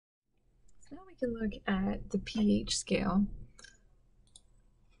Now we can look at the pH scale.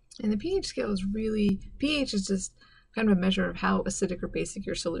 And the pH scale is really, pH is just kind of a measure of how acidic or basic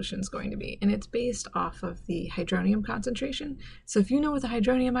your solution is going to be. And it's based off of the hydronium concentration. So if you know what the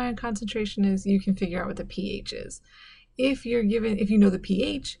hydronium ion concentration is, you can figure out what the pH is. If you know the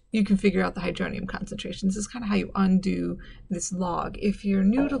pH, you can figure out the hydronium concentration. This is kind of how you undo this log. If you're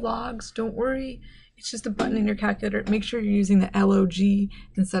new to logs, don't worry. It's just a button in your calculator. Make sure you're using the log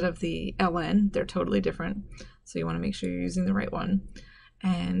instead of the ln. They're totally different. So you want to make sure you're using the right one.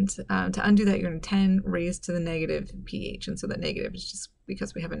 And to undo that, you're going to 10 raised to the negative pH. And so that negative is just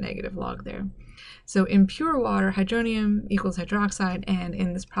because we have a negative log there. So in pure water, hydronium equals hydroxide. And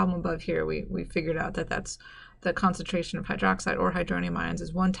in this problem above here, we figured out that that's the concentration of hydroxide or hydronium ions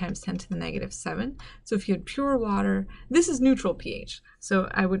is 1 times 10 to the negative 7. So if you had pure water, this is neutral pH. So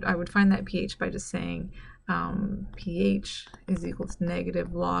I would find that pH by just saying pH is equal to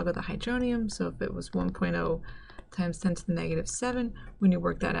negative log of the hydronium. So if it was 1.0 times 10 to the negative 7, when you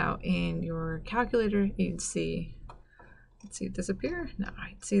work that out in your calculator, you'd see, let's see it disappear. No,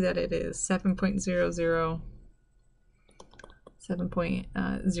 I'd see that it is 7.00.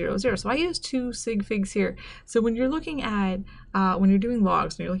 7.00. So I use 2 sig figs here. So when you're looking at, when you're doing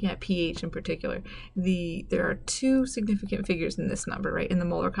logs, and you're looking at pH in particular, there are 2 significant figures in this number, right? In the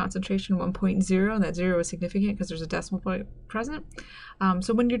molar concentration, 1.0, and that 0 is significant because there's a decimal point present.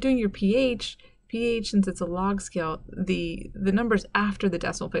 So when you're doing your pH, since it's a log scale, the numbers after the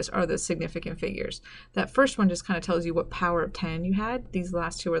decimal place are the significant figures. That first one just kind of tells you what power of 10 you had. These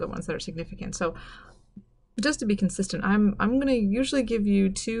last 2 are the ones that are significant. So just to be consistent, I'm going to usually give you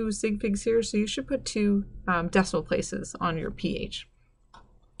 2 sig figs here, so you should put 2 decimal places on your pH.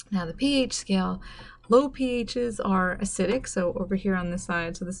 Now the pH scale, low pHs are acidic, so over here on this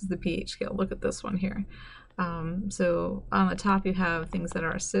side, so this is the pH scale. Look at this one here. So on the top you have things that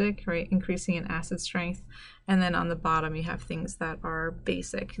are acidic, right, increasing in acid strength, and then on the bottom you have things that are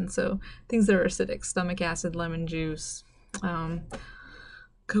basic. And so things that are acidic, stomach acid, lemon juice,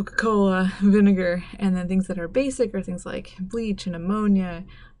 Coca-Cola, vinegar, and then things that are basic are things like bleach and ammonia.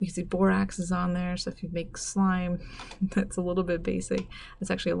 You can see borax is on there, so if you make slime, that's a little bit basic. It's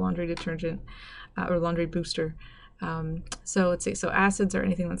actually a laundry detergent or laundry booster. So let's see, so acids are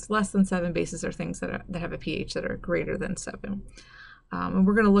anything that's less than 7, bases are things that have a pH that are greater than 7. And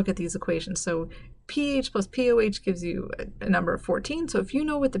we're going to look at these equations. So pH plus POH gives you a number of 14. So if you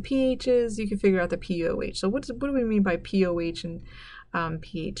know what the pH is, you can figure out the POH. So what do we mean by POH and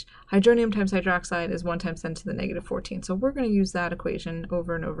pH? Hydronium times hydroxide is 1 times 10 to the negative 14. So we're going to use that equation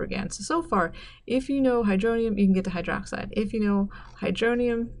over and over again. So far, if you know hydronium, you can get to hydroxide. If you know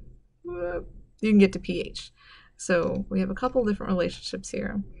hydronium, you can get to pH. So we have a couple different relationships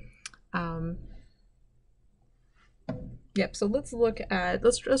here. Yep, so let's look at,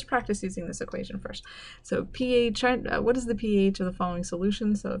 let's practice using this equation first. So pH, what is the pH of the following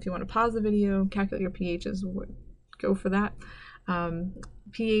solution? So if you want to pause the video, calculate your pHs, go for that.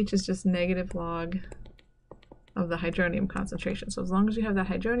 pH is just negative log of the hydronium concentration. So as long as you have that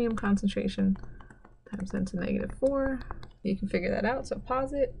hydronium concentration times 10 to the negative 4, you can figure that out. So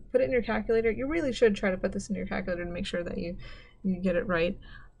pause it, put it in your calculator. You really should try to put this in your calculator to make sure that you get it right.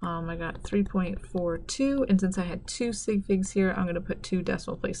 I got 3.42, and since I had 2 sig figs here, I'm going to put 2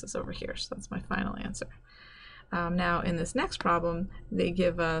 decimal places over here. So that's my final answer. Now in this next problem, they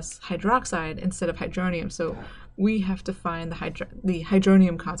give us hydroxide instead of hydronium. So we have to find the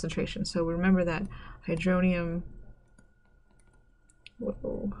hydronium concentration. So remember that hydronium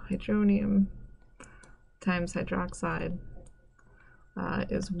times hydroxide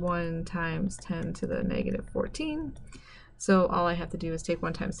is 1 times 10 to the negative 14. So all I have to do is take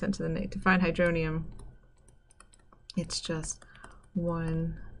 1 times 10 to the negative. To find hydronium, it's just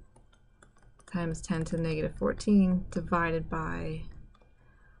 1 times 10 to the negative 14 divided by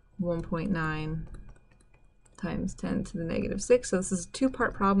 1.9 times 10 to the negative 6. So this is a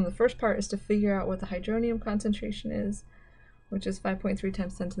 2-part problem. The first part is to figure out what the hydronium concentration is, which is 5.3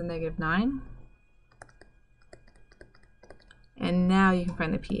 times 10 to the negative 9. And now you can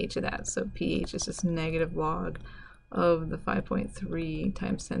find the pH of that. So pH is just negative log of the 5.3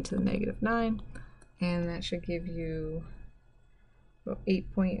 times 10 to the negative 9. And that should give you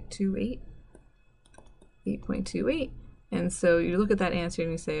 8.28. 8.28. And so you look at that answer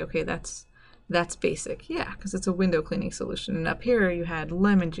and you say, okay, that's basic. Yeah, because it's a window cleaning solution. And up here you had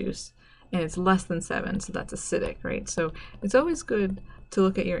lemon juice, and it's less than 7, so that's acidic, right? So it's always good to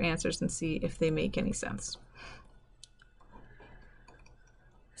look at your answers and see if they make any sense.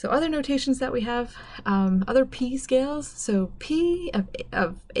 So other notations that we have, other p scales. So p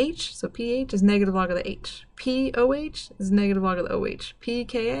of h, so ph is negative log of the h. POH is negative log of the OH.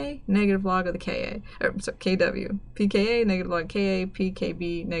 PKA, negative log of the KA. Or, sorry, KW. PKA, negative log of KA.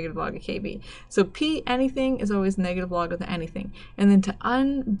 PKB, negative log of KB. So P anything is always negative log of the anything. And then to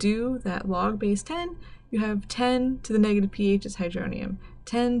undo that log base 10, you have 10 to the negative pH is hydronium.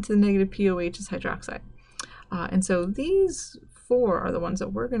 10 to the negative POH is hydroxide. And so these 4 are the ones that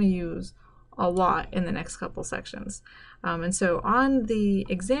we're going to use a lot in the next couple sections. And so on the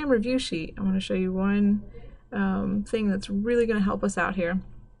exam review sheet, I want to show you one thing that's really going to help us out here.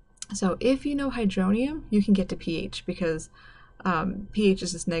 So if you know hydronium, you can get to pH because pH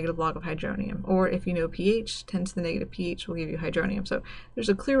is just negative log of hydronium. Or if you know pH, 10 to the negative pH will give you hydronium. So there's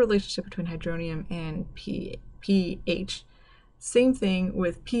a clear relationship between hydronium and pH. Same thing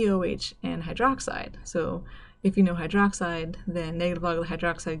with POH and hydroxide. So if you know hydroxide, then negative log of the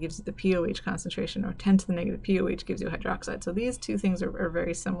hydroxide gives you the POH concentration, or 10 to the negative POH gives you hydroxide. So these two things are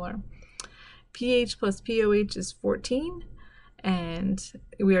very similar. pH plus POH is 14, and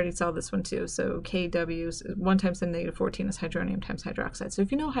we already saw this one too. So KW is 1 times 10 to the negative 14 is hydronium times hydroxide. So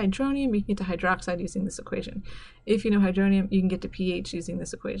if you know hydronium, you can get to hydroxide using this equation. If you know hydronium, you can get to pH using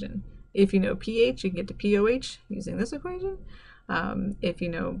this equation. If you know pH, you can get to POH using this equation. If you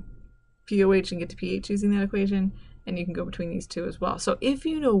know POH, you can get to pH using that equation, and you can go between these two as well. So if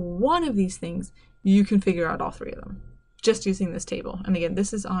you know one of these things, you can figure out all 3 of them just using this table. And again,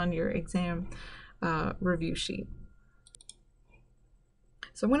 this is on your exam review sheet.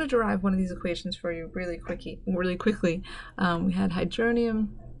 So I'm going to derive one of these equations for you really quickly. We had hydronium.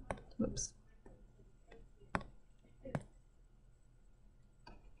 Whoops.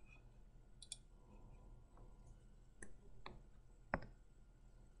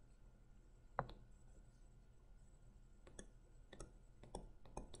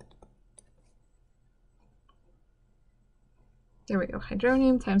 There we go.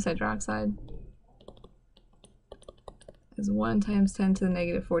 Hydronium times hydroxide is 1 times 10 to the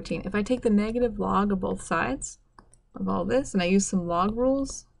negative 14. If I take the negative log of both sides of all this, and I use some log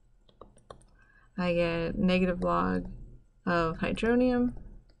rules, I get negative log of hydronium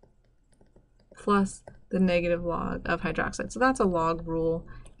plus the negative log of hydroxide. So that's a log rule.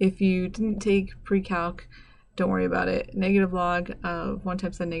 If you didn't take pre-calc, don't worry about it. Negative log of 1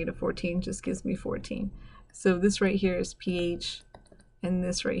 times 10 to the negative 14 just gives me 14. So this right here is pH, and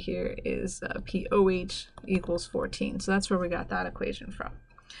this right here is POH equals 14. So that's where we got that equation from.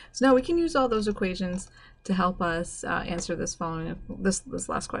 So now we can use all those equations to help us answer this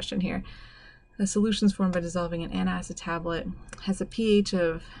last question here. The solutions formed by dissolving an antacid tablet has a pH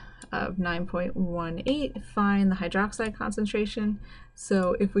of 9.18. Find the hydroxide concentration.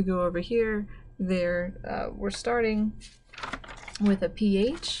 So if we go over here, we're starting with a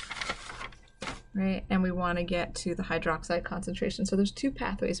pH, right? And we want to get to the hydroxide concentration. So there's 2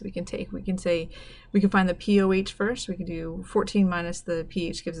 pathways we can take. We can find the POH first. We can do 14 minus the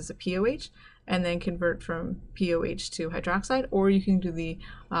pH gives us a POH, and then convert from POH to hydroxide, or you can do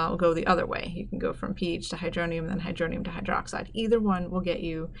go the other way. You can go from pH to hydronium, then hydronium to hydroxide. Either one will get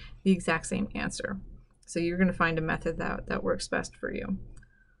you the exact same answer. So you're going to find a method that works best for you.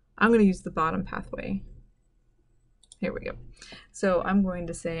 I'm going to use the bottom pathway. Here we go. So I'm going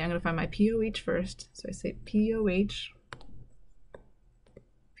to find my POH first. So I say POH.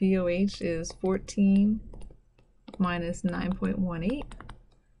 POH is 14 minus 9.18.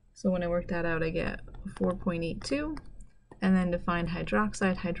 So when I work that out, I get 4.82. And then to find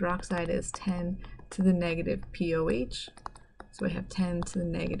hydroxide, hydroxide is 10 to the negative POH. So I have 10 to the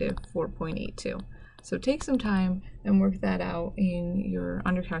negative 4.82. So take some time and work that out on your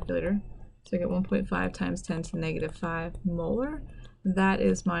calculator. So I get 1.5 times 10 to the negative 5 molar. That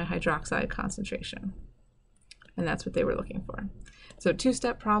is my hydroxide concentration. And that's what they were looking for. So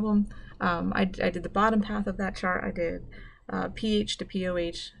 2-step problem. I did the bottom path of that chart. I did pH to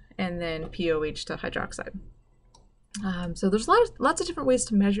POH and then POH to hydroxide. So there's lots of different ways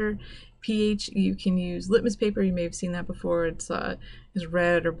to measure pH. You can use litmus paper. You may have seen that before. It's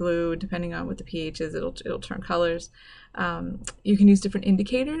red or blue, depending on what the pH is. It'll turn colors. You can use different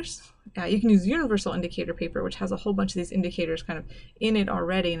indicators. You can use universal indicator paper, which has a whole bunch of these indicators kind of in it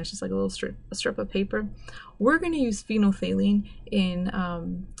already, and it's just like a strip of paper. We're going to use phenolphthalein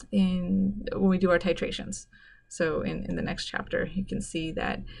when we do our titrations. So in the next chapter, you can see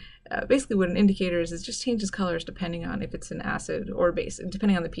that basically what an indicator is, it just changes colors depending on if it's an acid or base,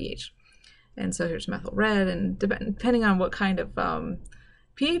 depending on the pH. And so here's methyl red, and depending on what kind of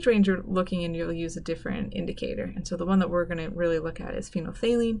pH range you're looking in, you'll use a different indicator. And so the one that we're going to really look at is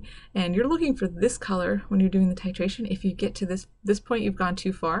phenolphthalein. And you're looking for this color when you're doing the titration. If you get to this point, you've gone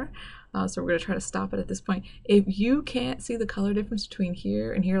too far. So we're going to try to stop it at this point. If you can't see the color difference between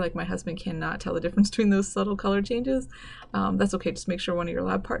here and here, like my husband cannot tell the difference between those subtle color changes, that's okay. Just make sure one of your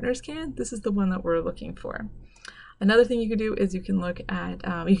lab partners can. This is the one that we're looking for. Another thing you can do is you can look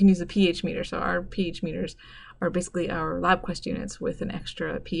at, you can use a pH meter. So our pH meters are basically our LabQuest units with an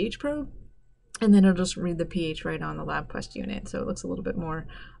extra pH probe. And then it'll just read the pH right on the LabQuest unit. So it looks a little bit more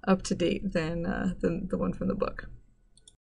up to date than the one from the book.